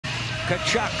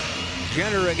Tkachuk.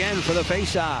 Jenner again for the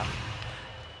faceoff.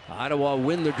 Ottawa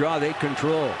win the draw. They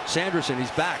control. Sanderson,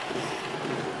 he's back.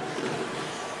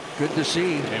 Good to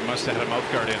see. They must have had a mouth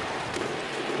guard in.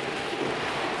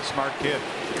 Smart kid.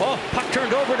 Oh, puck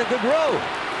turned over to Gaudreau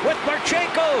with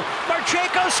Marchenko.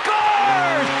 Marchenko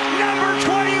scores! Number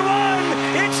 21!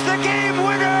 It's the game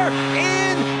winner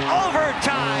in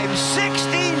overtime.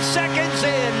 16 seconds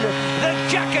in. The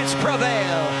Jackets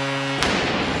prevail.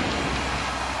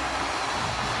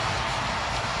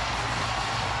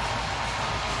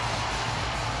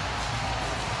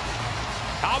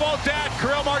 How about that?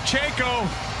 Kirill Marchenko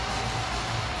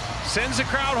sends the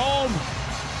crowd home.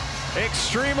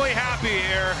 Extremely happy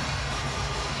here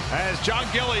as John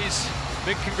Gillies,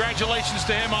 big congratulations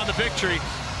to him on the victory.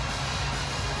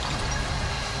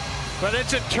 But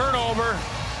it's a turnover.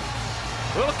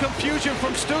 A little confusion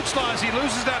from Stutzle as he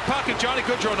loses that puck, and Johnny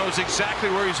Gaudreau knows exactly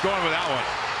where he's going with that one.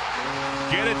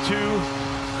 Get it to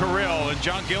Kirill, and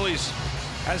John Gillies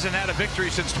hasn't had a victory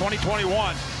since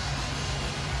 2021.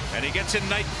 And he gets in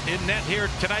net here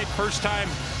tonight, first time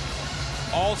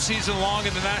all season long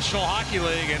in the National Hockey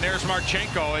League. And there's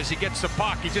Marchenko as he gets the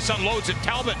puck. He just unloads it.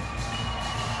 Talbot,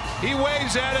 he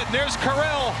waves at it, and there's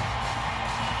Kirill.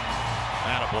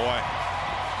 Attaboy.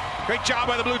 Great job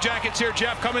by the Blue Jackets here,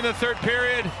 Jeff. Coming in the third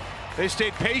period, they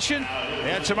stayed patient.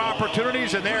 They had some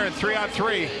opportunities, and there in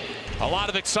 3-on-3, a lot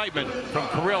of excitement from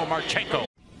Kirill Marchenko.